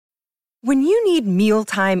When you need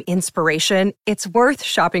mealtime inspiration, it's worth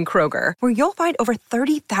shopping Kroger, where you'll find over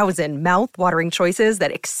 30,000 mouth-watering choices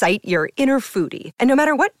that excite your inner foodie. And no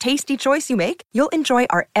matter what tasty choice you make, you'll enjoy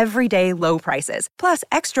our everyday low prices, plus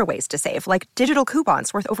extra ways to save, like digital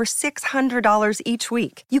coupons worth over $600 each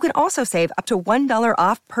week. You can also save up to $1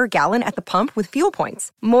 off per gallon at the pump with fuel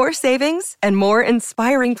points. More savings and more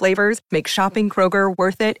inspiring flavors make shopping Kroger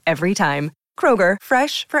worth it every time. Kroger,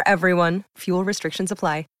 fresh for everyone. Fuel restrictions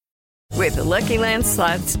apply. With the Lucky Land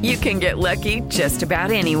Slots, you can get lucky just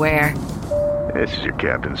about anywhere. This is your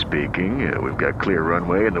captain speaking. We've got clear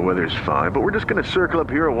runway and the weather's fine, but we're just going to circle up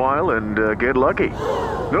here a while and get lucky.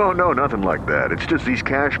 No, nothing like that. It's just these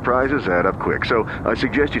cash prizes add up quick. So I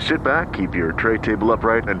suggest you sit back, keep your tray table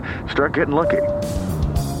upright, and start getting lucky.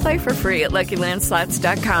 Play for free at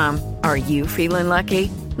LuckyLandSlots.com. Are you feeling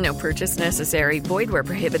lucky? No purchase necessary. Void where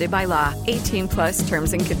prohibited by law. 18 plus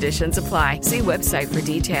terms and conditions apply. See website for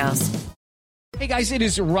details. Hey guys, it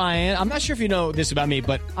is Ryan. I'm not sure if you know this about me,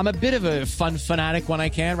 but I'm a bit of a fun fanatic when I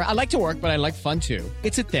can. I like to work, but I like fun too.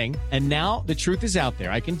 It's a thing. And now the truth is out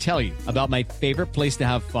there. I can tell you about my favorite place to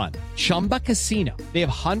have fun. Chumba Casino. They have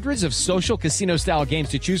hundreds of social casino style games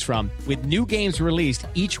to choose from with new games released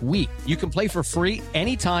each week. You can play for free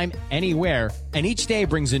anytime, anywhere. And each day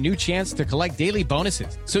brings a new chance to collect daily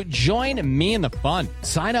bonuses. So join me in the fun.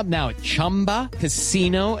 Sign up now at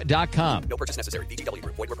ChumbaCasino.com. No purchase necessary. VGW.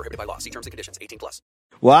 Void where prohibited by law. See terms and conditions. 18 plus.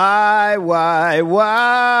 Why,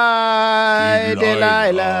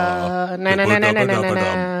 Delilah? Na, na, na, na, na, na,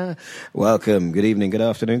 na. Welcome, good evening, good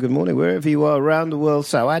afternoon, good morning, wherever you are around the world.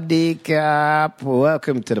 Sawadee Kap.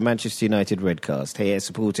 Welcome to the Manchester United Redcast, here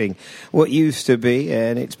supporting what used to be,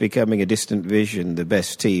 and it's becoming a distant vision, the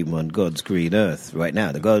best team on God's green earth right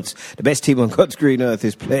now. The best team on God's green earth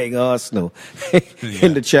is playing Arsenal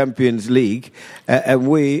in the Champions League, and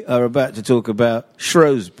we are about to talk about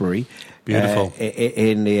Shrewsbury. Beautiful.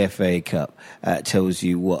 In the FA Cup. Tells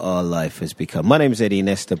you what our life has become. My name's Eddie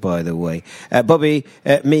Nesta, by the way. Bobby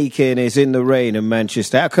Meakin is in the rain in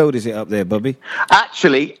Manchester. How cold is it up there, Bobby?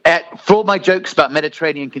 Actually, for all my jokes about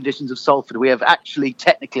Mediterranean conditions of Salford, we have actually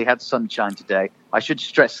technically had sunshine today. I should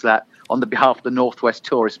stress that on the behalf of the Northwest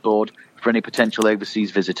Tourist Board for any potential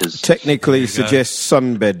overseas visitors. Technically suggests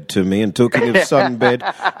sunbed to me. And talking of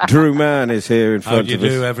sunbed, Drew Mann is here in front of us. How do you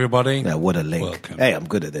do, everybody? Now, what a link. Welcome. Hey, I'm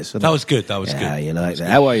good at this. That was good. Good. You like that.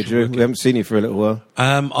 How are you, Drew? We haven't seen you for a little while.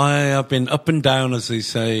 I have been up and down, as they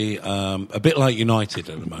say, a bit like United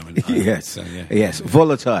at the moment. Yes. So, yeah. Yes.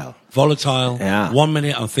 Volatile. Yeah. 1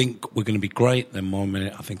 minute I think we're going to be great, then 1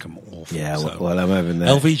 minute I think I'm awful. Yeah, so, well, I'm having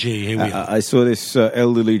that. LVG, here we are. I saw this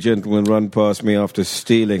elderly gentleman run past me after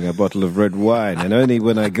stealing a bottle of red wine, and only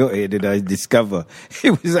when I got here did I discover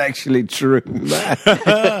it was actually true.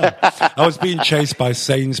 I was being chased by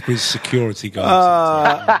Sainsbury's security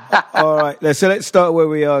guards. All right, so let's start where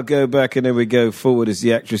we are, go back, and then we go forward, as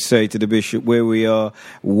the actress say to the bishop, where we are.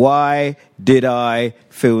 Why did I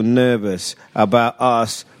feel nervous about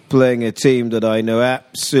us playing a team that I know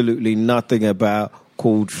absolutely nothing about,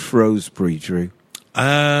 called Shrewsbury, Drew?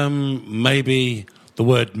 Maybe the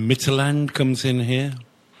word Mitterland comes in here.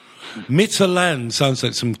 Mitterland sounds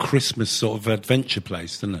like some Christmas sort of adventure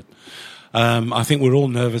place, doesn't it? I think we're all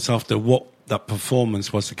nervous after what that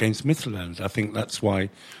performance was against Mitterland. I think that's why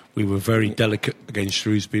we were very delicate against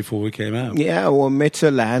Shrewsbury before we came out. Yeah, well,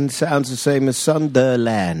 Mitterland sounds the same as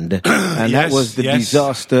Sunderland. And Yes, that was the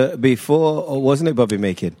disaster before, or wasn't it, Bobby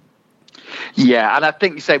Meakin? Yeah, and I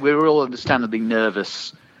think you say we were all understandably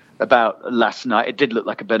nervous about last night. It did look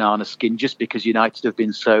like a banana skin just because United have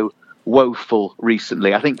been so woeful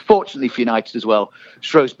recently. I think fortunately for United as well,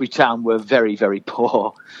 Shrewsbury Town were very, very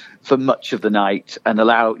poor for much of the night and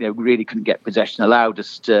really couldn't get possession, allowed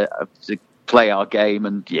us to play our game.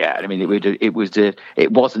 And yeah, I mean, it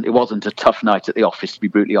wasn't a tough night at the office, to be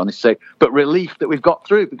brutally honest. So, but relief that we've got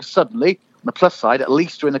through, because suddenly, on the plus side, at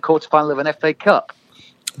least we're in the quarterfinal of an FA Cup.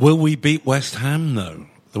 Will we beat West Ham, though?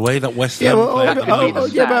 The way that West Ham play at the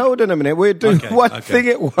moment. But hold on a minute. We're doing one thing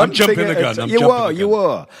at once. I'm jumping the gun. You are.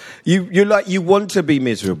 You want to be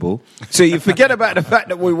miserable, so you forget about the fact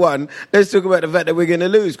that we won. Let's talk about the fact that we're going to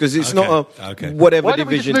lose, because it's not a whatever Why don't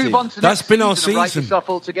we division just move on to That's been our season. Write yourself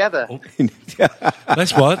all together.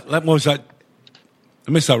 That's what? What was that?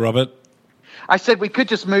 I missed that, Robert. I said we could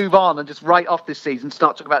just move on and just write off this season,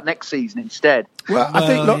 start talking about next season instead. Well, I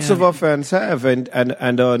think lots of our fans have,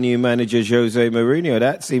 and our new manager, Jose Mourinho,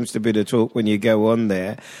 that seems to be the talk when you go on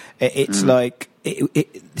there. It's like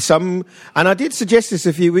and I did suggest this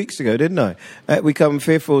a few weeks ago, didn't I? We come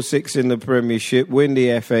 5th or 6th in the Premiership, win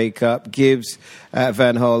the FA Cup, gives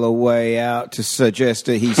Van Gaal a way out to suggest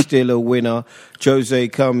that he's still a winner. Jose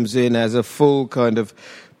comes in as a full kind of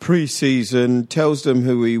pre-season, tells them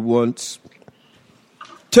who he wants,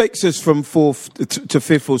 takes us from 4th to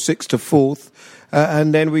 5th or 6th to 4th,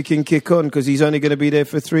 and then we can kick on because he's only going to be there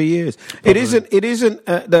for 3 years. Probably. It isn't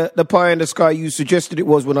the pie in the sky you suggested it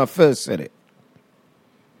was when I first said it.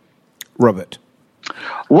 Robert.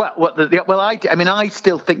 I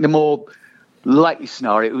still think the more likely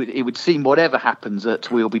scenario, it would seem whatever happens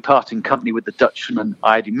that we'll be parting company with the Dutchman,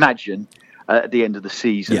 I'd imagine, at the end of the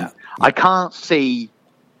season. Yeah. I can't see...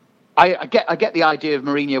 I get the idea of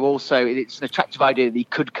Mourinho also. It's an attractive idea that he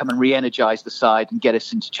could come and re-energise the side and get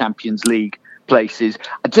us into Champions League places.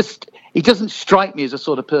 He doesn't strike me as a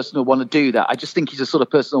sort of person who want to do that. I just think he's a sort of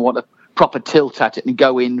person who want to proper tilt at it and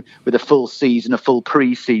go in with a full season, a full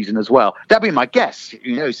pre-season as well. That'd be my guess.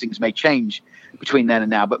 Things may change between then and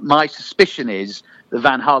now, but my suspicion is that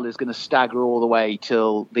Van Gaal is going to stagger all the way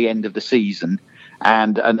till the end of the season,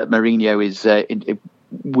 and that Mourinho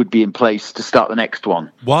would be in place to start the next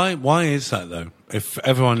one. Why is that though? If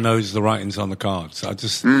everyone knows the writing's on the cards,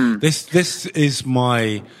 this is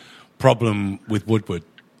my problem with Woodward,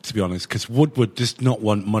 to be honest, because Woodward does not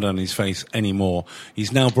want mud on his face anymore.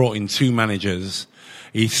 He's now brought in 2 managers.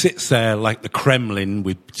 He sits there like the Kremlin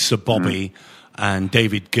with Sir Bobby and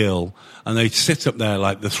David Gill, and they sit up there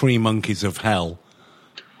like the 3 monkeys of hell,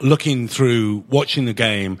 looking through, watching the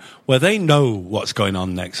game, where they know what's going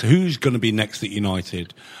on next, who's going to be next at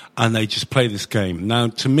United, and they just play this game. Now,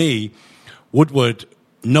 to me, Woodward,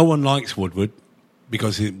 no one likes Woodward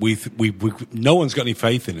because no one's got any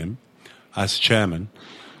faith in him as chairman.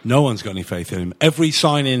 No one's got any faith in him. Every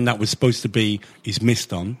signing that was supposed to be, he's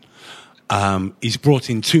missed on. He's brought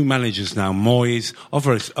in 2 managers now. Moyes,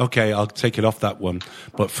 okay, I'll take it off that one.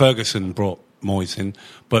 But Ferguson brought Moyes in.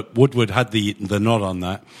 But Woodward had the nod on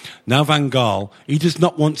that. Now Van Gaal, he does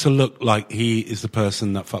not want to look like he is the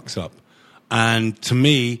person that fucks up. And to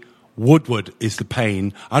me, Woodward is the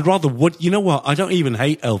pain. I'd rather you know what? I don't even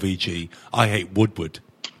hate LVG. I hate Woodward.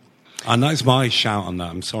 And that's my shout on that.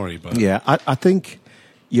 I'm sorry, but... Yeah, I think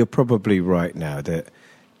you're probably right now that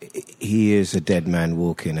he is a dead man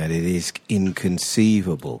walking, and it is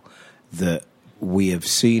inconceivable that we have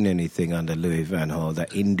seen anything under Louis van Gaal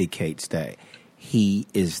that indicates that he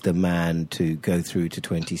is the man to go through to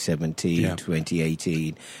 2017,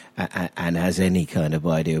 2018, and has any kind of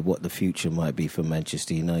idea of what the future might be for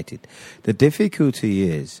Manchester United. The difficulty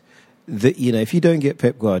is that, if you don't get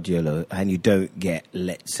Pep Guardiola and you don't get,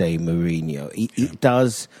 let's say, Mourinho, it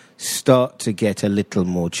does start to get a little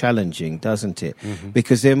more challenging, doesn't it? Mm-hmm.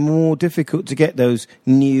 Because they're more difficult to get those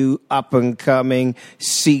new up-and-coming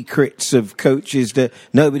secrets of coaches that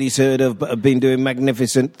nobody's heard of but have been doing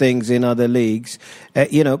magnificent things in other leagues.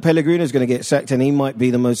 Pellegrino's going to get sacked and he might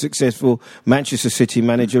be the most successful Manchester City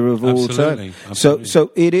manager of all time. Absolutely.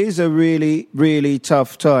 So it is a really, really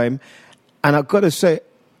tough time. And I've got to say,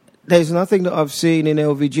 there's nothing that I've seen in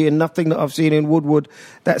LVG and nothing that I've seen in Woodward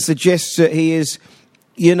that suggests that he is,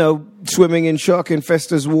 swimming in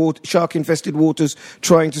shark-infested waters,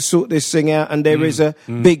 trying to sort this thing out, and there is a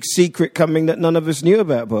big secret coming that none of us knew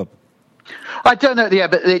about, Bob. I don't know,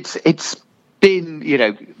 but it's been,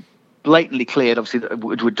 blatantly cleared, obviously, that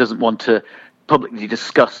Woodward doesn't want to publicly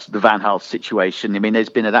discuss the Van Gaal situation. I mean, there's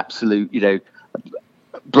been an absolute, news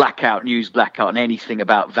blackout on anything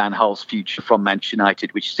about Van Gaal's future from Manchester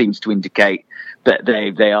United, which seems to indicate that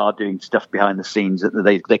they are doing stuff behind the scenes. That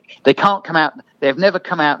they can't come out. They've never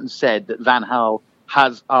come out and said that Van Gaal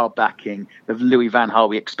has our backing. Of Louis Van Gaal,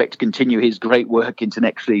 we expect to continue his great work into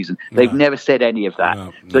next season. They've never said any of that.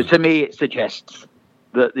 No. So to me, it suggests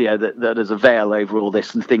that that there's a veil over all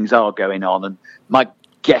this and things are going on. And my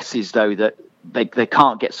guess is though that they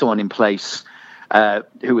can't get someone in place.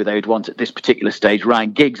 Who they would want at this particular stage.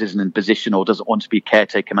 Ryan Giggs isn't in position or doesn't want to be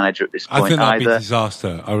caretaker manager at this point I think that'd either. be a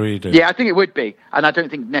disaster. I really do. Yeah, I think it would be. And I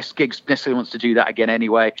don't think Giggs necessarily wants to do that again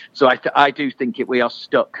anyway. So I do think we are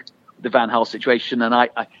stuck with the Van Gaal situation. And I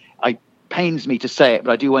pains me to say it,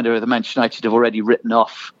 but I do wonder whether Manchester United have already written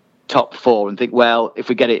off top 4 and think, well, if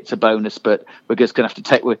we get it, it's a bonus, but we're just going to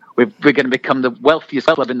have to we're going to become the wealthiest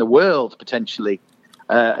club in the world, potentially.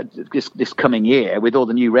 This coming year, with all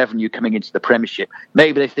the new revenue coming into the Premiership,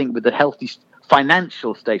 maybe they think with the healthy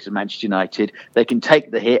financial state of Manchester United, they can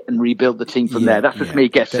take the hit and rebuild the team from there. That's just me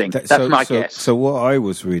guessing. That's my guess. So what I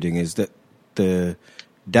was reading is that the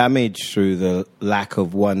damage through the lack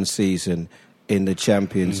of one season in the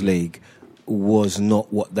Champions League was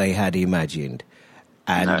not what they had imagined.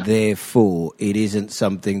 And therefore, it isn't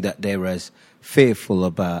something that they're as fearful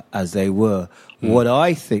about as they were. What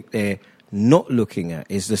I think they're not looking at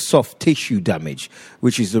is the soft tissue damage,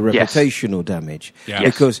 which is the reputational damage. Yes.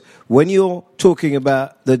 Because when you're talking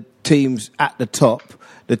about the teams at the top,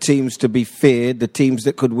 the teams to be feared, the teams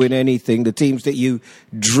that could win anything, the teams that you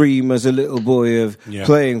dream as a little boy of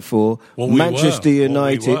playing for. Manchester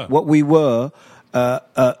United, what we were,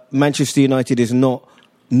 Manchester United is no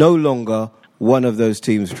longer one of those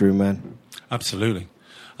teams, Drew, man. Absolutely.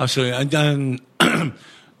 And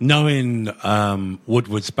knowing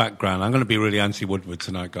Woodward's background, I'm going to be really anti-Woodward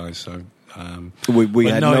tonight, guys, so... we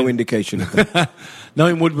had no indication of that.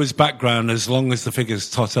 Knowing Woodward's background, as long as the figures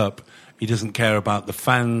tot up, he doesn't care about the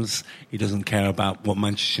fans. He doesn't care about what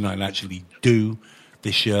Manchester United actually do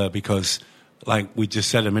this year because, like we just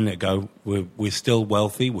said a minute ago, we're still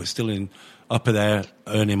wealthy. We're still up there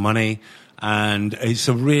earning money. And it's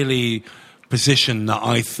a really position that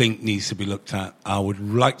I think needs to be looked at. I would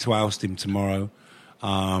like to oust him tomorrow.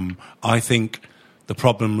 I think the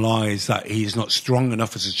problem lies that he's not strong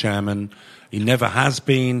enough as a chairman. He never has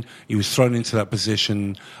been. He was thrown into that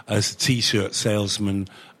position as a T-shirt salesman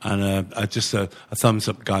and just a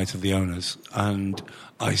thumbs-up guy to the owners. And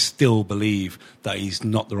I still believe that he's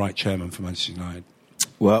not the right chairman for Manchester United.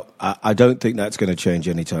 Well, I don't think that's going to change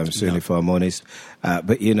anytime soon, if I'm honest.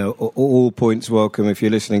 But, you know, all points welcome. If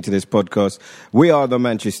you're listening to this podcast, we are the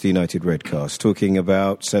Manchester United Redcast, talking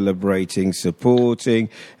about celebrating, supporting,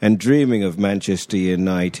 and dreaming of Manchester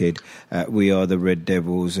United. We are the Red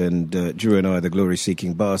Devils, and Drew and I are the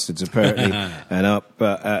glory-seeking bastards, apparently. And up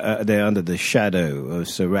there under the shadow of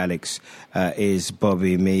Sir Alex is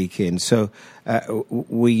Bobby Meakin. So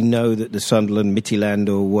we know that the Sunderland, Midtjylland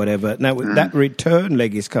or whatever. Now, that return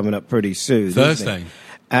leg is coming up pretty soon. Thursday.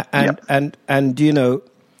 And you know,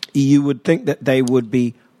 you would think that they would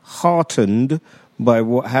be heartened by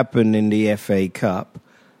what happened in the FA Cup,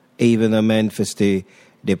 even though Memphis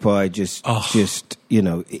Depay just you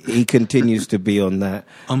know, he continues to be on that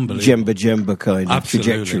Jemba kind of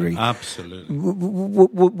trajectory. Absolutely.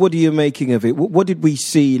 What are you making of it? What did we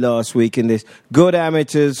see last week in this? Good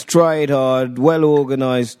amateurs, tried hard, well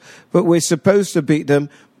organised, but we're supposed to beat them.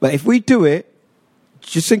 But if we do it,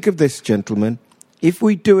 just think of this, gentlemen. If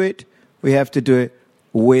we do it, we have to do it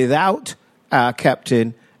without our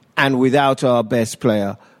captain and without our best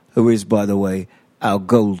player, who is, by the way, our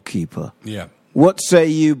goalkeeper. Yeah. What say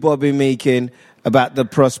you, Bobby Meakin, about the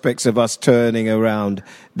prospects of us turning around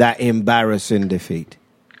that embarrassing defeat?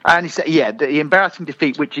 And he said, the embarrassing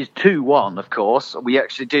defeat, which is 2-1, of course. We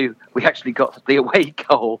actually got the away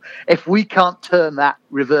goal. If we can't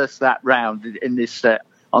reverse that round in this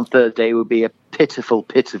on Thursday, it would be a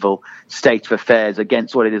pitiful state of affairs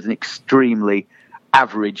against what it is an extremely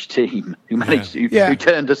average team who managed who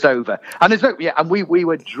turned us over. And and we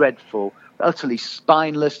were dreadful, utterly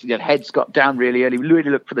spineless. Heads got down really early. We really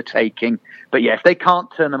looked for the taking. But if they can't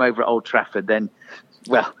turn them over at Old Trafford, then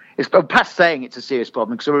it's past saying it's a serious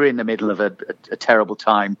problem because we're in the middle of a terrible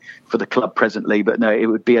time for the club presently. But no, it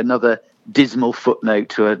would be another dismal footnote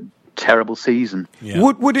to a terrible season. Yeah.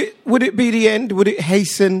 Would it be the end? Would it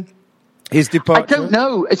hasten his departure? I don't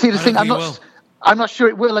know. See, the thing, I'm not sure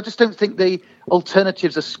it will. I just don't think the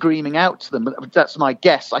alternatives are screaming out to them. But that's my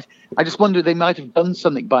guess. I just wonder they might have done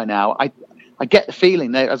something by now. I get the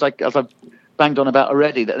feeling that, as I've banged on about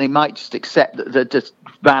already, that they might just accept that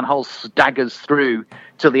Van Gaal staggers through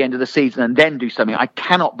till the end of the season and then do something. I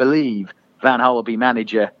cannot believe Van Gaal will be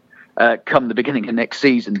manager come the beginning of next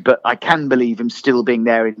season, but I can believe him still being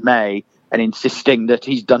there in May and insisting that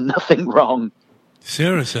he's done nothing wrong.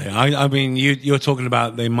 Seriously, I mean, you're talking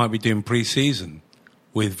about they might be doing pre-season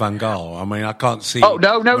with Van Gaal. I mean, I can't see. Oh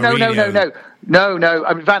no! I mean,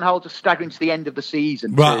 Van Gaal just staggering to the end of the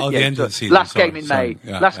season. Right, the end of the season. Last game in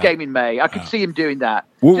May. I could see him doing that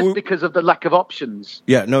just because of the lack of options.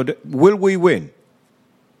 Yeah, no. Will we win?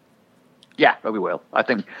 Yeah, we will. I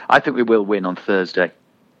think we will win on Thursday.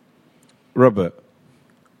 Robert,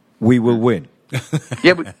 we will win.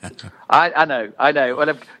 I know.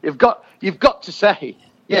 Well, you've got to say,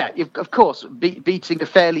 of course, beating a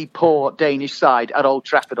fairly poor Danish side at Old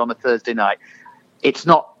Trafford on a Thursday night. It's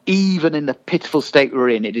not even in the pitiful state we're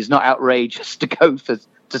in. It is not outrageous to go to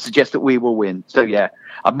suggest that we will win. So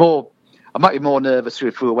I might be more nervous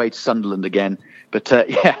if we were away to Sunderland again. But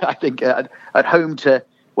I think at home to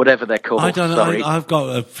whatever they're called. I don't know. I've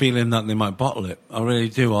got a feeling that they might bottle it. I really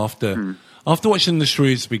do. After watching the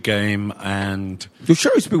Shrewsbury game, and the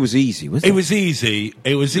Shrewsbury was easy, wasn't it? It was easy.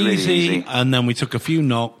 It was easy, and then we took a few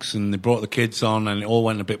knocks, and they brought the kids on, and it all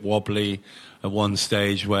went a bit wobbly at one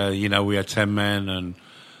stage where we had 10 men, and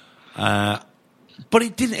but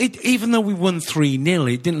it didn't. Even though we won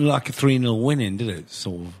 3-0, it didn't look like a 3-0 winning, did it?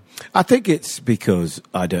 Sort of. I think it's because,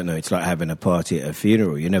 I don't know, it's like having a party at a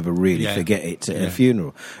funeral. You never really forget it at a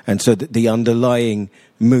funeral. And so the underlying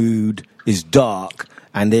mood is dark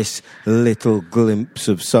and this little glimpse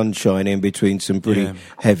of sunshine in between some pretty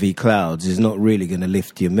heavy clouds is not really going to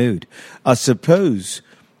lift your mood. I suppose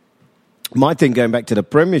my thing going back to the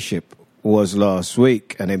Premiership was last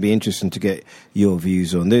week, and it'd be interesting to get your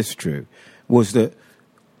views on this, Drew, was that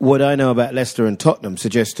what I know about Leicester and Tottenham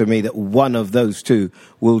suggests to me that one of those two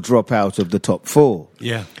will drop out of the top four.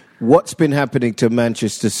 Yeah. What's been happening to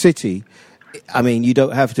Manchester City, I mean, you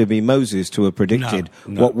don't have to be Moses to have predicted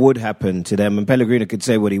what would happen to them. And Pellegrino could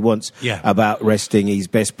say what he wants about resting his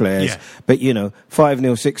best players. Yeah. But, 5-0,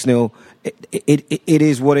 6-0, it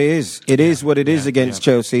is what it is. It is what it is against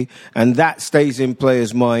Chelsea. And that stays in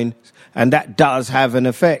players' minds. And that does have an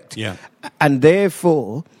effect. Yeah. And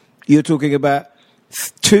therefore, you're talking about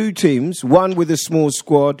two teams, one with a small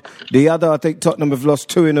squad, the other, I think Tottenham have lost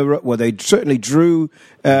two in a row. Well, they certainly drew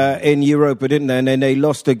in Europa, didn't they? And then they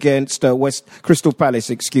lost against Crystal Palace,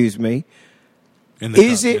 excuse me.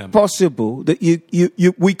 Is it possible that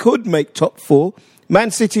we could make top four? Man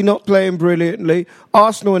City not playing brilliantly,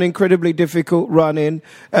 Arsenal an incredibly difficult run-in,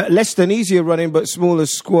 Leicester an easier run-in but smaller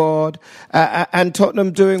squad, and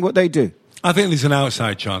Tottenham doing what they do. I think there's an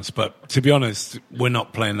outside chance, but to be honest, we're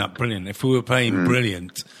not playing that brilliant. If we were playing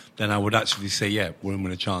brilliant, then I would actually say, we're in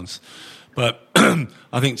with a chance. But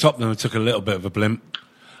I think Tottenham took a little bit of a blimp.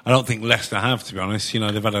 I don't think Leicester have, to be honest.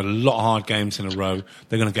 They've had a lot of hard games in a row.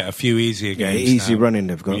 They're going to get a few easier games. Easy running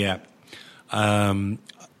they've got. Yeah.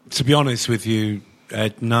 To be honest with you,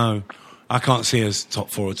 Ed, no. I can't see us top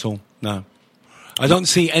four at all. No. I don't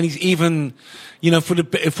see any, even,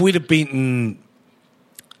 if we'd have beaten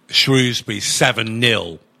Shrewsbury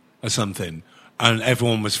 7-0 or something, and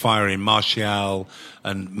everyone was firing, Martial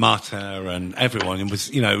and Mata and everyone, it was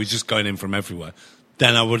just going in from everywhere,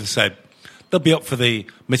 then I would have said they'll be up for the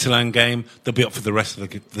Midtjylland game, they'll be up for the rest of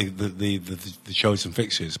the shows and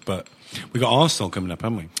fixtures, but we've got Arsenal coming up,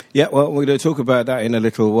 haven't we? Yeah, well, we're going to talk about that in a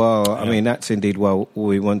little while. Yeah. I mean, that's indeed why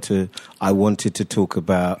I wanted to talk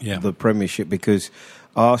about the Premiership, because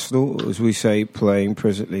Arsenal, as we say, playing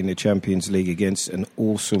presently in the Champions League against an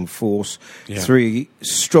awesome force. Yeah. Three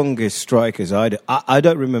strongest strikers. I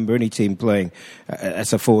don't remember any team playing.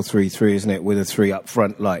 That's a 4-3-3, isn't it? With a three up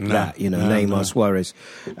front like that. Neymar, Suarez,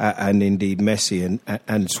 and indeed Messi,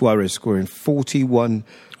 and Suarez scoring 41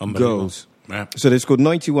 goals. Yeah. So they scored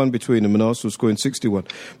 91 between them, and Arsenal scoring 61.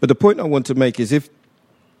 But the point I want to make is if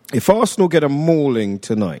Arsenal get a mauling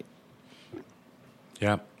tonight,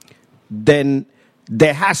 then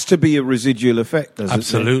there has to be a residual effect, doesn't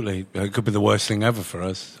Absolutely. It could be the worst thing ever for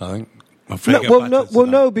us, I think.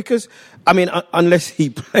 No, because, I mean, unless he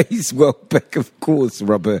plays Welbeck, of course,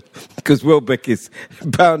 Robert, because Welbeck is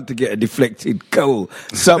bound to get a deflected goal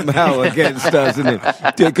somehow against us, isn't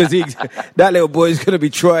it? Because that little boy is going to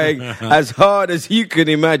be trying as hard as you can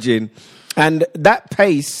imagine. And that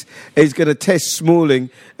pace is going to test Smalling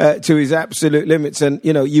to his absolute limits. And,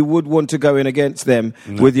 you would want to go in against them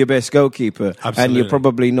with your best goalkeeper. Absolutely. And you're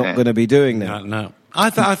probably not going to be doing that. No. I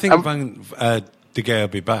think De Gea will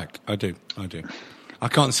be back. I do. I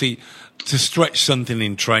can't see to stretch something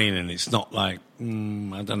in training. It's not like, I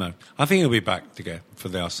don't know. I think he'll be back, De Gea, for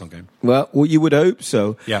the Arsenal game. Well, you would hope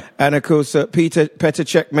so. Yeah. And, of course, Petr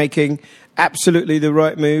Cech making absolutely the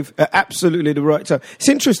right move, absolutely the right time. It's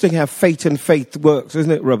interesting how fate and faith works,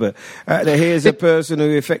 isn't it, Robert? Here's a person who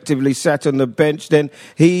effectively sat on the bench, then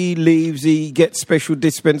he leaves, he gets special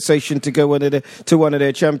dispensation to go to one of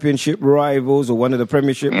their championship rivals or one of the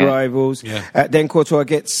Premiership rivals. Yeah. Then Courtois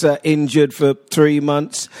gets injured for 3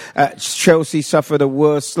 months. Chelsea suffer the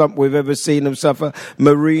worst slump we've ever seen them suffer.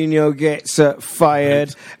 Mourinho gets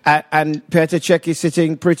fired, and Petr Cech is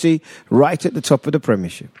sitting pretty right at the top of the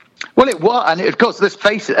Premiership. Well, it was, and of course, let's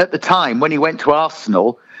face it, at the time when he went to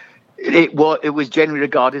Arsenal, it was generally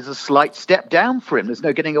regarded as a slight step down for him. There's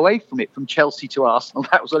no getting away from it, from Chelsea to Arsenal.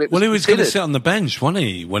 That was what it was. Well, he was going to sit on the bench, wasn't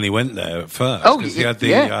he, when he went there at first? Because he had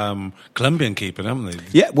the Colombian keeper, haven't they?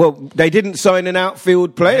 Yeah, well, they didn't sign an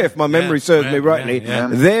outfield player, if my memory serves me rightly. Yeah.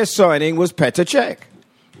 Their signing was Petr Cech.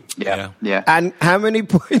 Yeah. And how many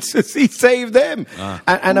points has he saved them?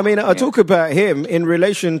 And I mean, I talk about him in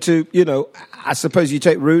relation to, I suppose you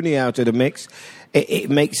take Rooney out of the mix. It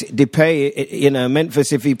makes Depay,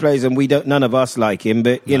 Memphis, if he plays, and none of us like him,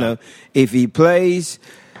 but, if he plays,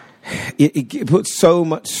 it puts so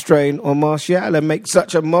much strain on Martial and makes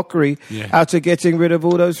such a mockery out of getting rid of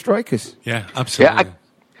all those strikers. Yeah, absolutely.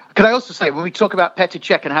 Can I also say, when we talk about Petr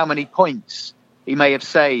Cech and how many points he may have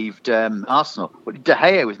saved Arsenal, De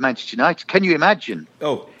Gea with Manchester United, can you imagine?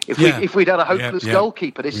 If we'd had a hopeless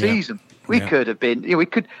goalkeeper this season, we could have been. We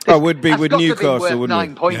could. I would be with Newcastle, wouldn't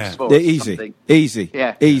 9 points for us. Easy.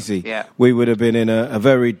 Yeah. We would have been in a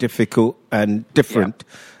very difficult and different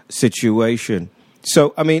situation.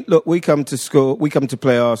 So, I mean, look, we come to score, we come to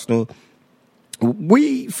play Arsenal.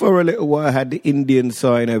 We, for a little while, had the Indian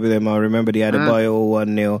sign over them. I remember the Adebayo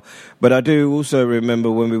 1-0. But I do also remember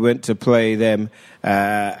when we went to play them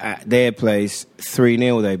at their place,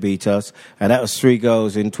 3-0 they beat us. And that was 3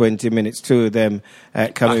 goals in 20 minutes. 2 of them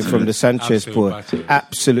coming from the Sanchez boy.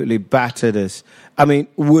 Absolutely battered us. I mean,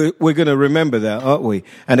 we're going to remember that, aren't we?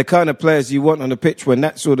 And the kind of players you want on the pitch when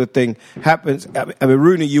that sort of thing happens. I mean,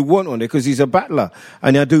 Rooney, you want on it because he's a battler.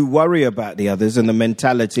 And I do worry about the others and the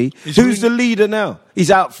mentality. Who's the leader now?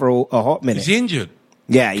 He's out for a hot minute. Is he injured?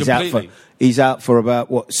 Yeah, he's out for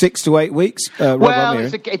about, 6 to 8 weeks? Well,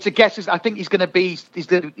 it's a guess. I think he's going to be...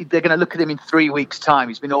 they're going to look at him in 3 weeks' time.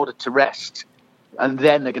 He's been ordered to rest. And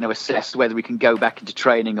then they're going to assess whether we can go back into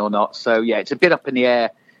training or not. So, yeah, it's a bit up in the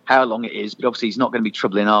air how long it is, but obviously he's not going to be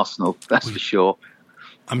troubling Arsenal, that's for sure.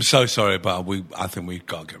 I'm so sorry, but I think we've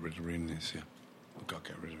got to get rid of Rooney this year. We've got to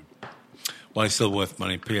get rid of him. Well, he's still worth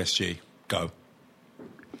money. PSG, go.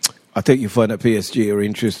 I think you find that PSG are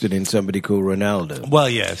interested in somebody called Ronaldo. Well,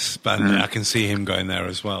 yes, but I can see him going there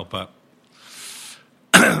as well, but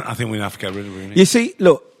I think we have to get rid of Rooney. You see,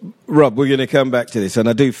 look, Rob, we're going to come back to this, and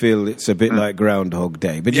I do feel it's a bit like Groundhog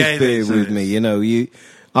Day, but just bear with me, you know,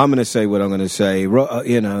 I'm going to say what I'm going to say,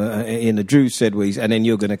 Drew said and then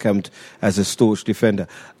you're going to come as a staunch defender.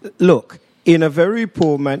 Look, in a very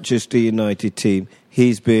poor Manchester United team,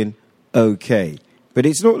 he's been okay. But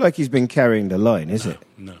it's not like he's been carrying the line, is it?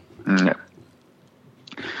 No.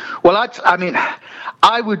 Well,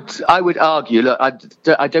 I would argue, look,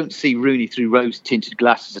 I don't see Rooney through rose-tinted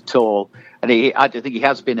glasses at all. And I think he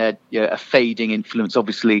has been a fading influence,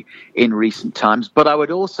 obviously, in recent times. But I would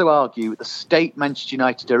also argue the state Manchester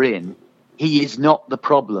United are in, he is not the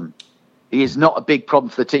problem. He is not a big problem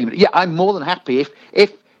for the team. Yeah, I'm more than happy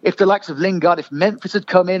if the likes of Lingard, if Memphis had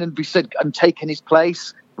come in and taken his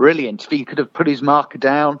place, brilliant. If he could have put his marker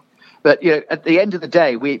down. But at the end of the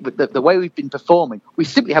day, the way we've been performing, we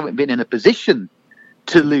simply haven't been in a position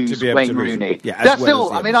to lose Wayne Rooney. Yeah, that's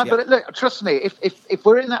all. I mean, look, trust me. If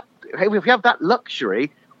we're in that, if we have that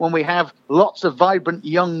luxury when we have lots of vibrant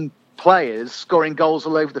young players scoring goals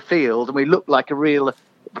all over the field, and we look like a real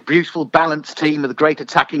beautiful, balanced team with a great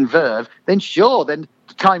attacking verve, then sure, then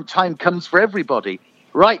time comes for everybody.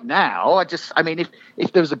 Right now,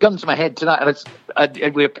 if there was a gun to my head tonight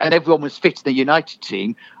and everyone was fit in the United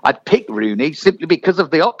team, I'd pick Rooney simply because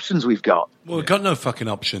of the options we've got. Well, we've got no fucking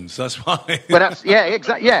options. That's why. But that's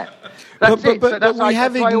exactly. Yeah, that's it. But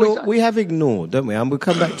we have ignored, don't we? And we'll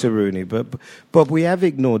come back to Rooney, but we have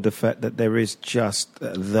ignored the fact that there is just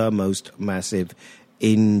the most massive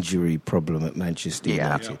injury problem at Manchester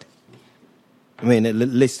United. Yeah. I mean, the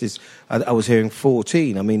list is. I was hearing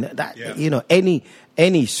 14. I mean,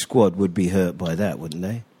 any squad would be hurt by that, wouldn't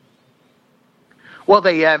they? Well,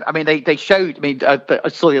 they showed. I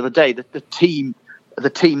saw the other day that the team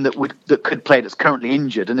that could play that's currently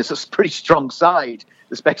injured, and it's a pretty strong side,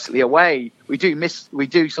 especially away. We do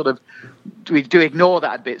ignore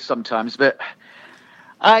that a bit sometimes, but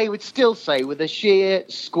I would still say with the sheer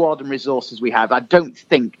squad and resources we have, I don't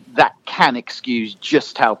think that can excuse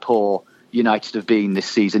just how poor United have been this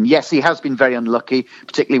season. Yes, he has been very unlucky,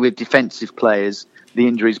 particularly with defensive players, the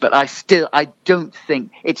injuries, but I don't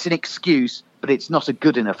think it's an excuse, but it's not a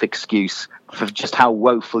good enough excuse for just how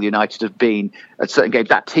woeful United have been at certain games.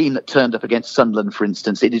 That team that turned up against Sunderland, for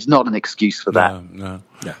instance, it is not an excuse for that. No.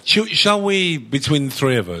 Yeah. Shall we, between the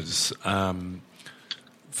three of us,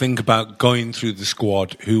 think about going through the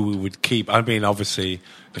squad, who we would keep? I mean, obviously,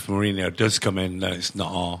 if Mourinho does come in, then it's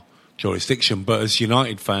not our jurisdiction, but as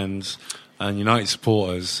United fans and United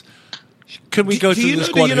supporters, can we go through the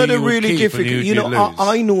squad? The really difficult.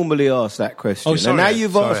 I normally ask that question. Oh, sorry, and now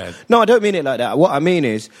you've asked. No, I don't mean it like that. What I mean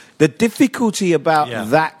is the difficulty about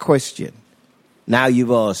that question. Now you've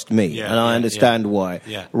asked me, and I understand why.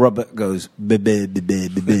 Yeah. Robert goes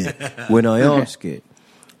when I ask it.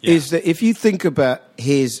 Yeah. Is that if you think about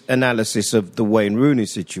his analysis of the Wayne Rooney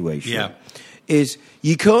situation, is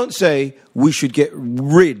you can't say we should get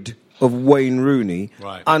rid of Wayne Rooney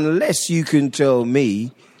unless you can tell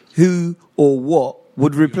me who or what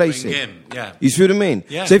would replace him. Yeah. You see what I mean?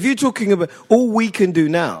 Yeah. So if you're talking about, all we can do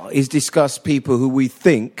now is discuss people who we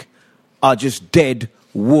think are just dead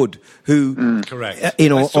wood, who, correct,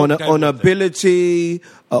 on ability,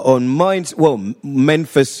 on minds. Well,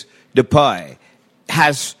 Memphis Depay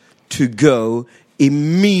has to go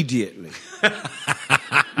immediately.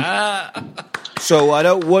 So I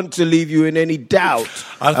don't want to leave you in any doubt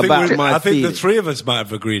about my I think feelings. the three of us might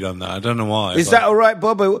have agreed on that. I don't know why. Is that all right,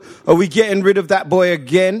 Bob? Are we getting rid of that boy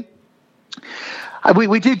again?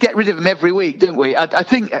 We do get rid of him every week, don't we? I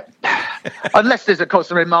think Unless there's, of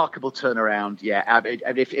course, a remarkable turnaround. Yeah.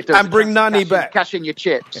 If bring Nani back. Cash in your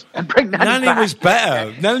chips and bring Nani back. Nani was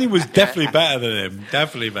better. Nani was definitely better than him.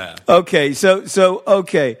 Definitely better. Okay, so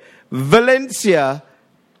Valencia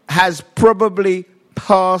has probably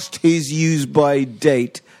passed his use-by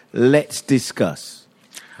date. Let's discuss.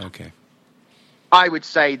 Okay. I would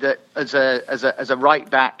say that as a right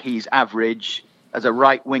back, he's average. As a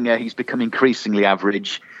right winger, he's become increasingly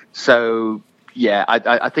average. So, yeah,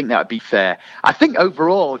 I think that would be fair. I think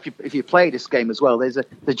overall, if you play this game as well, there's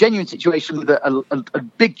a genuine situation with a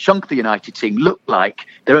big chunk of the United team look like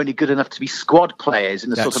they're only good enough to be squad players in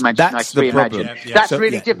the sort of Manchester United we imagine. Yeah. That's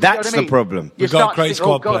really different. That's you know what I mean? the problem. We've got great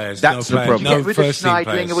squad players. That's the problem. No Get rid of first team Schneidling,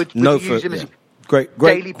 players. would No use him as Great,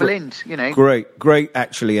 Daily Blind, you know. Great,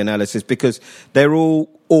 actually, analysis, because they're all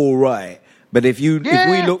right. But if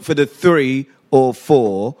we look for the 3 or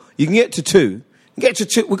 4, you can get to 2.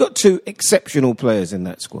 We've got 2 exceptional players in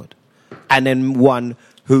that squad, and then one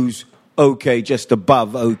who's okay, just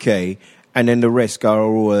above okay, and then the rest are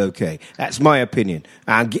all okay. That's my opinion.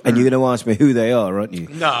 And you're going to ask me who they are, aren't you?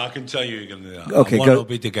 No, I can tell you who they are. Okay, one go. will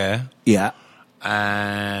be De Gea. Yeah.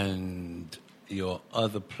 And your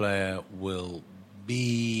other player will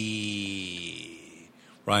be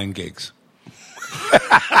Ryan Giggs.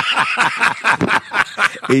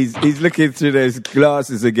 He's looking through those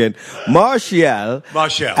glasses again. Martial, of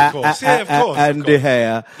course. Yeah, of course. And De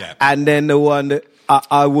Gea. Yeah. And then the one that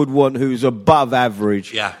I would want who's above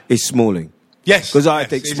average is Smalling. Yes. Because I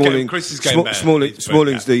think Smalling,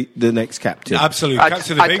 Smalling's the next captain. Absolutely.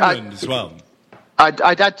 Captain of England as well.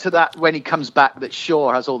 I'd add to that when he comes back that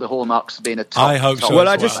Shaw has all the hallmarks of being a top. I hope so. Well,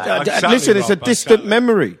 Exactly, listen, it's a Rob, distant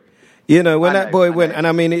memory. You know, when that boy went, and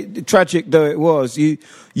I mean, tragic though it was, you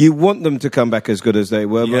want them to come back as good as they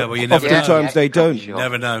were, but oftentimes they don't. You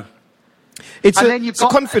never know. It's a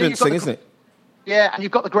confidence thing, isn't it? Yeah, and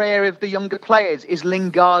you've got the grey area of the younger players. Is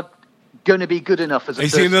Lingard going to be good enough as a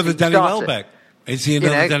Is he another Danny Welbeck?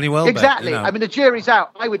 Danny Welbeck? Exactly. I mean, the jury's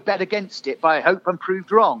out. I would bet against it, but I hope I'm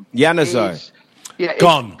proved wrong. Januzaj. Yeah,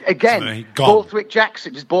 gone. Again, Borthwick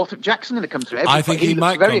Jackson. Is Borthwick Jackson going to come through? I think he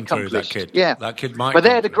might very come through, that kid. Yeah. That kid might. But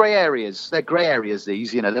they're the grey areas. They're grey areas,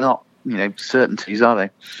 these. You know, they're not, certainties, are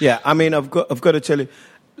they? Yeah, I mean, I've got to tell you,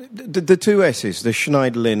 the 2 S's, the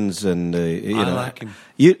Schneiderlins and I like him.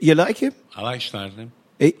 You like him? I like Schneiderlin.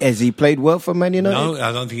 Has he played well for Man United? No,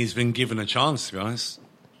 I don't think he's been given a chance, to be honest.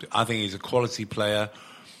 I think he's a quality player.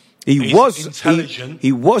 He's was intelligent.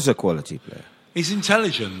 He was a quality player. He's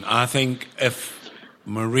intelligent. I think if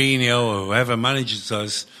Mourinho or whoever manages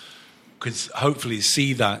us could hopefully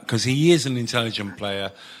see that, because he is an intelligent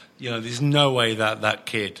player. There's no way that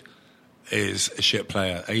kid is a shit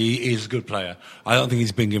player. He is a good player. I don't think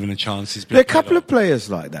he's been given a chance. There are a couple of players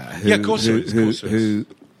like that who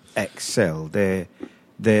excel. They're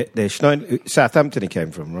Schneider, Southampton he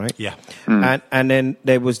came from, right? Yeah. And then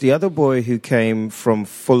there was the other boy who came from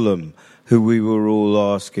Fulham, who we were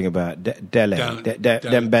all asking about,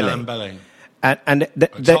 Dembele.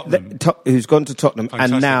 Who's gone to Tottenham.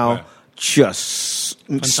 Fantastic and now player. Just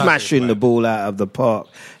smashing the ball out of the park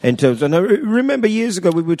in terms. And I remember years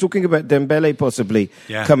ago we were talking about Dembele possibly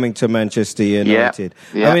coming to Manchester United.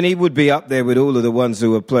 Yeah. I mean, he would be up there with all of the ones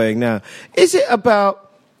who are playing now. Is it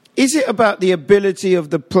about the ability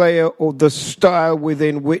of the player or the style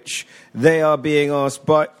within which they are being asked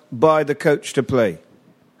by the coach to play?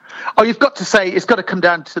 Oh, you've got to say it's got to come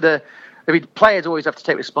down to players always have to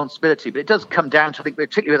take responsibility, but it does come down to, I think,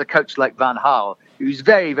 particularly with a coach like Van Gaal, who's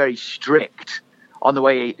very, very strict on the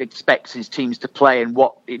way he expects his teams to play and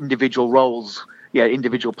what individual roles,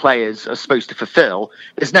 individual players are supposed to fulfill.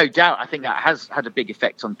 There's no doubt, I think that has had a big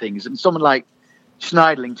effect on things. And someone like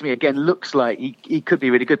Schneiderlin, to me, again, looks like he could be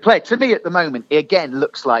a really good player. To me, at the moment, he again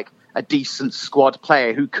looks like a decent squad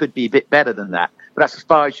player who could be a bit better than that. But that's as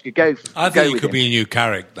far as you could go. I think he could be a new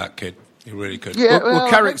Carrick, that kid. He really could. Yeah, well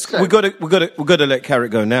Carrick's. So. We've got to let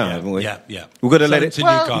Carrick go now, haven't we? Yeah. We've got to let it. We've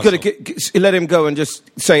got to let him go and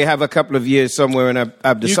just say have a couple of years somewhere and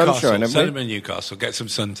have the sunshine. Send him in Newcastle. Get some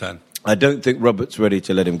suntan. I don't think Robert's ready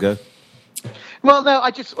to let him go. Well, no,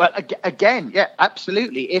 again, yeah,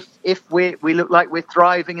 absolutely. If we look like we're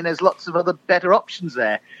thriving and there's lots of other better options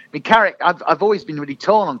there. I mean, Carrick, I've always been really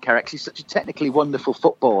torn on Carrick. He's such a technically wonderful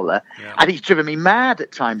footballer, and he's driven me mad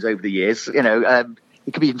at times over the years.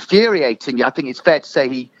 It can be infuriating. I think it's fair to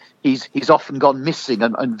say he's often gone missing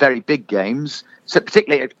on very big games, so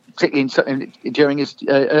particularly during his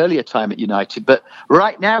earlier time at United. But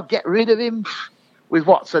right now, get rid of him with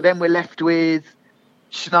what? So then we're left with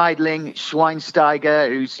Schneidling, Schweinsteiger,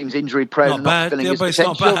 who seems injury prone and not filling his but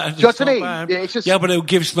potential. it's not bad. Do you know what I mean? Bad. Yeah, it's just, but it'll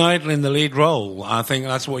give Schneidling the lead role. I think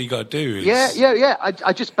that's what you got to do. Yeah.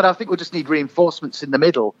 But I think we'll just need reinforcements in the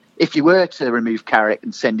middle. If you were to remove Carrick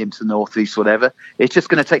and send him to the North East, whatever, it's just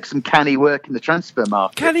going to take some canny work in the transfer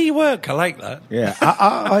market. Canny work, I like that. Yeah,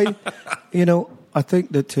 I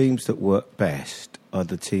think the teams that work best are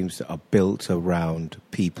the teams that are built around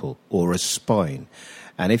people or a spine.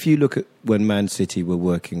 And if you look at when Man City were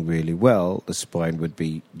working really well, the spine would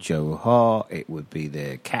be Joe Hart, it would be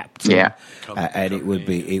their captain, and it would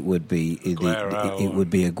be Aguero,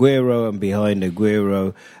 and behind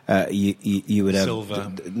Aguero, you would have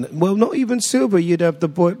Silva. Not even Silva. You'd have the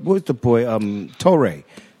boy. What's the boy? Torre.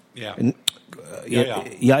 Yeah.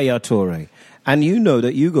 Yaya Torre. And you know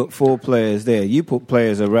that you got 4 players there. You put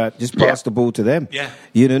players around, just pass the ball to them. Yeah.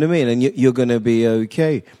 You know what I mean? And you're going to be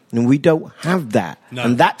okay. And we don't have that. No.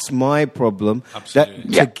 And that's my problem.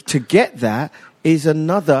 Absolutely. That to get that is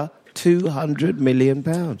another £200 million.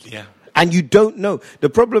 Yeah. And you don't know. The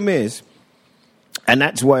problem is, and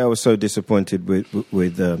that's why I was so disappointed with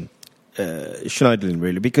Schneidlin,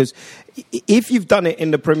 really, because if you've done it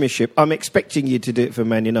in the Premiership, I'm expecting you to do it for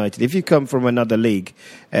Man United. If you come from another league,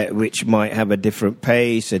 which might have a different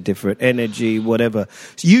pace, a different energy, whatever,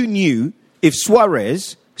 so you knew if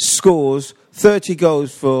Suarez scores 30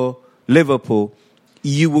 goals for Liverpool,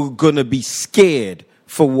 you were going to be scared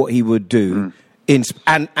for what he would do. And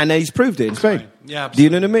he's proved it in Spain. Right. Yeah, do you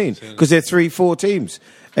know what I mean? Because they're 3-4 teams.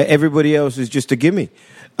 Everybody else is just a gimme.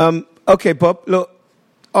 Okay, Bob, look,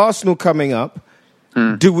 Arsenal coming up.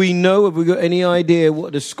 Do we know, have we got any idea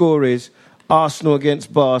what the score is? Arsenal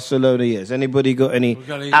against Barcelona, yes. Anybody got any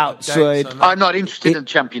outside? I'm not interested in the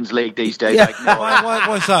Champions League these days. Yeah.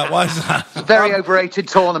 Why is that? Why is that? It's a very overrated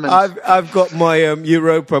tournament. I've got my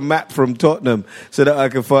Europa map from Tottenham so that I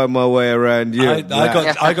can find my way around Europe.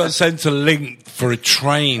 I got sent a link for a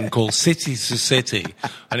train called City to City,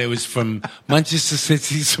 and it was from Manchester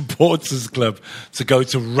City Supporters Club to go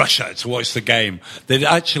to Russia to watch the game. They'd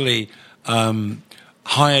actually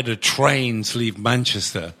hired a train to leave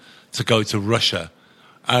Manchester to go to Russia.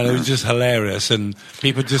 And it was just hilarious, and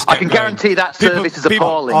people just I can guarantee that service is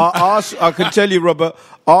appalling. I can tell you, Robert,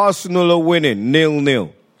 Arsenal are winning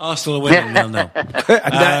 0-0. Arsenal are winning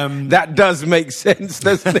 0-0. That does make sense,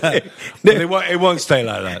 doesn't it? It won't stay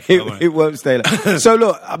like that. It won't stay like that. So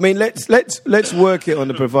look, I mean, let's work it on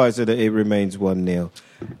the proviso that it remains 1-0.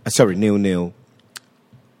 Sorry, 0-0.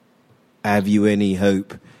 Have you any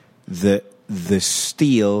hope that the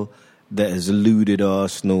steel that has eluded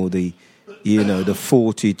Arsenal, the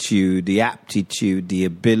fortitude, the aptitude, the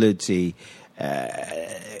ability,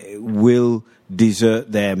 will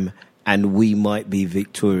desert them, and we might be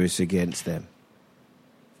victorious against them?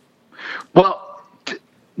 Well,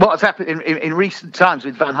 what has happened in recent times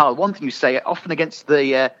with Van Gaal, one thing you say, often against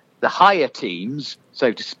the higher teams,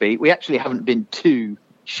 so to speak, we actually haven't been too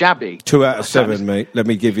shabby. 2 out of 7, mate. Let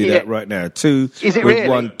me give you that right now. 2. Is it we've really?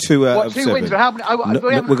 won 2 out of 7. Wins? How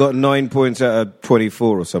many, we got 9 points out of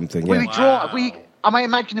 24 or something. Yeah. Am I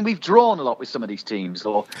imagining we've drawn a lot with some of these teams?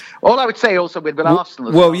 Or all I would say also with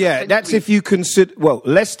Arsenal as well. Yeah, that's if you consider. Well,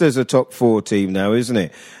 Leicester's a top 4 team now, isn't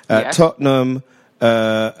it? Yes. Tottenham,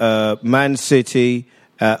 Man City,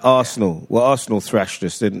 Arsenal. Well, Arsenal thrashed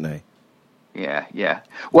us, didn't they? Yeah.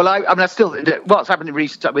 Well, I still, what's happened in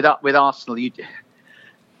recent time with Arsenal, you'd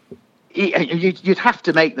have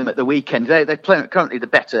to make them at the weekend. They're playing currently the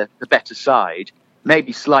better side,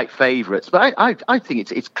 maybe slight favourites, but I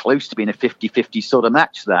think it's close to being a 50-50 sort of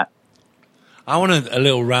match. That I want a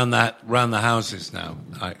little round the houses now.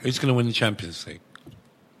 Right, who's going to win the Champions League?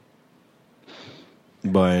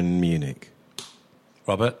 Bayern Munich.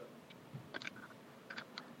 Robert?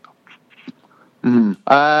 No,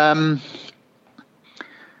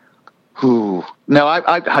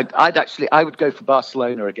 I would go for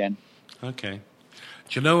Barcelona again. Okay.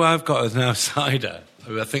 Do you know who I've got as an outsider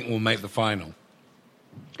who I think will make the final?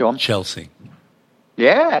 Go on. Chelsea.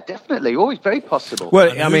 Yeah, definitely. Always very possible.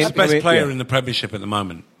 Well, who's the best player in the Premiership at the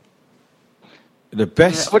moment? The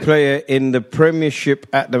best player in the Premiership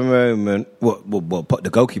at the moment. Well,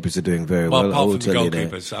 the goalkeepers are doing very well. Apart from the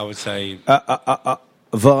goalkeepers, I would say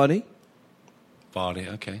Vardy. Vardy,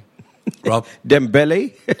 okay. Rob.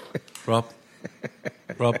 Dembele. Rob,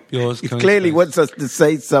 yours. He clearly wants us to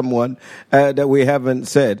say someone that we haven't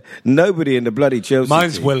said. Nobody in the bloody Chelsea.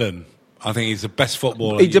 Mine's team. Willen. I think he's the best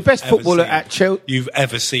footballer. He's the best footballer at Chelsea you've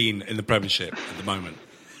ever seen in the Premiership at the moment.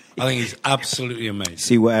 I think he's absolutely amazing.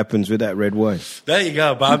 See what happens with that red wine. There you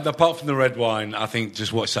go. But apart from the red wine, I think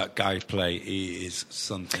just watch that guy play. He is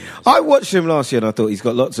something else. I watched him last year and I thought he's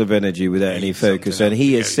got lots of energy without any focus, and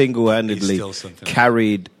he has single-handedly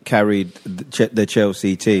carried the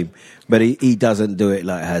Chelsea team. But he doesn't do it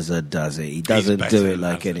like Hazard does it. He doesn't do it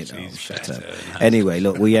like anything. Oh, shut up. Anyway,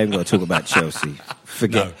 look, we ain't got to talk about Chelsea.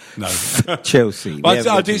 Forget Chelsea. But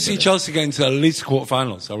I do see Chelsea getting to at least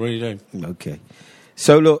quarterfinals. I really do. Okay.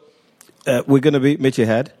 So, look, we're going to beat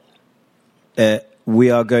Mitchell.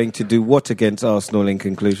 We are going to do what against Arsenal in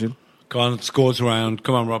conclusion? Go on, scores around.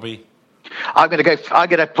 Come on, Robbie. I'm going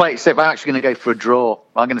to play it safe. I'm actually going to go for a draw.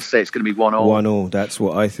 I'm going to say it's going to be 1-1. 1-1, that's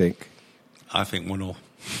what I think. I think 1-1.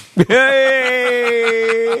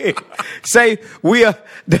 Hey! Say we are.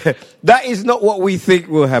 That is not what we think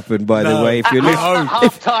will happen. By the way, if you're listening, I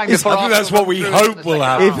think that's what we hope will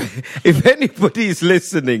happen. If anybody's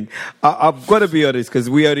listening, I've got to be honest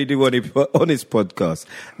because we only do honest podcast.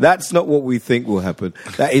 That's not what we think will happen.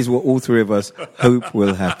 That is what all three of us hope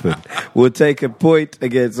will happen. We'll take a point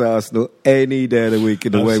against Arsenal any day of the week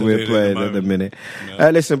in the way we're playing at the minute.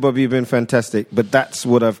 No. Listen, Bobby, you've been fantastic, but that's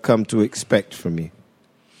what I've come to expect from you.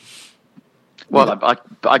 Well,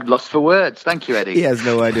 I'm lost for words. Thank you, Eddie. He has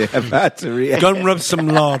no idea how to react. Go and rub some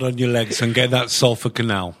lard on your legs and get that sulphur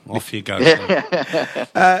canal. Off you go.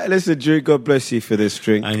 Listen, Drew, God bless you for this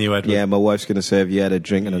drink. And you, Edward. Yeah, my wife's going to say, have you had a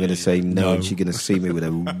drink? And I'm going to say no. And she's going to see me with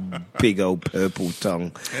a big old purple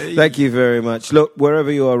tongue. Hey. Thank you very much. Look, wherever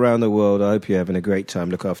you are around the world, I hope you're having a great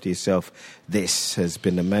time. Look after yourself. This has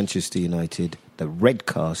been the Manchester United, the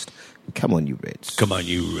Redcast. Come on, you Reds. Come on,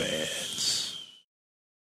 you Reds.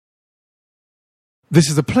 This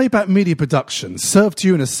is a Playback Media production served to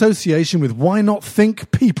you in association with Why Not Think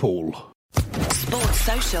People. Sports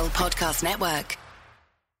Social Podcast Network.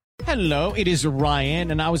 Hello, it is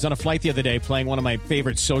Ryan, and I was on a flight the other day playing one of my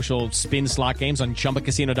favorite social spin slot games on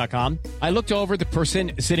ChumbaCasino.com. I looked over at the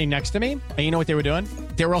person sitting next to me, and you know what they were doing?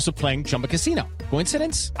 They were also playing Chumba Casino.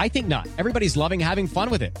 Coincidence? I think not. Everybody's loving having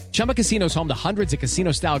fun with it. Chumba Casino is home to hundreds of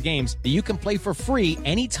casino-style games that you can play for free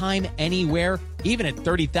anytime, anywhere, even at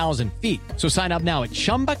 30,000 feet. So sign up now at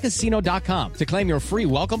ChumbaCasino.com to claim your free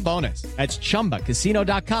welcome bonus. That's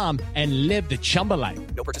ChumbaCasino.com and live the Chumba life.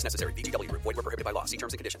 No purchase necessary. VGW. Void where prohibited by law. See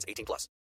terms and conditions. 18+.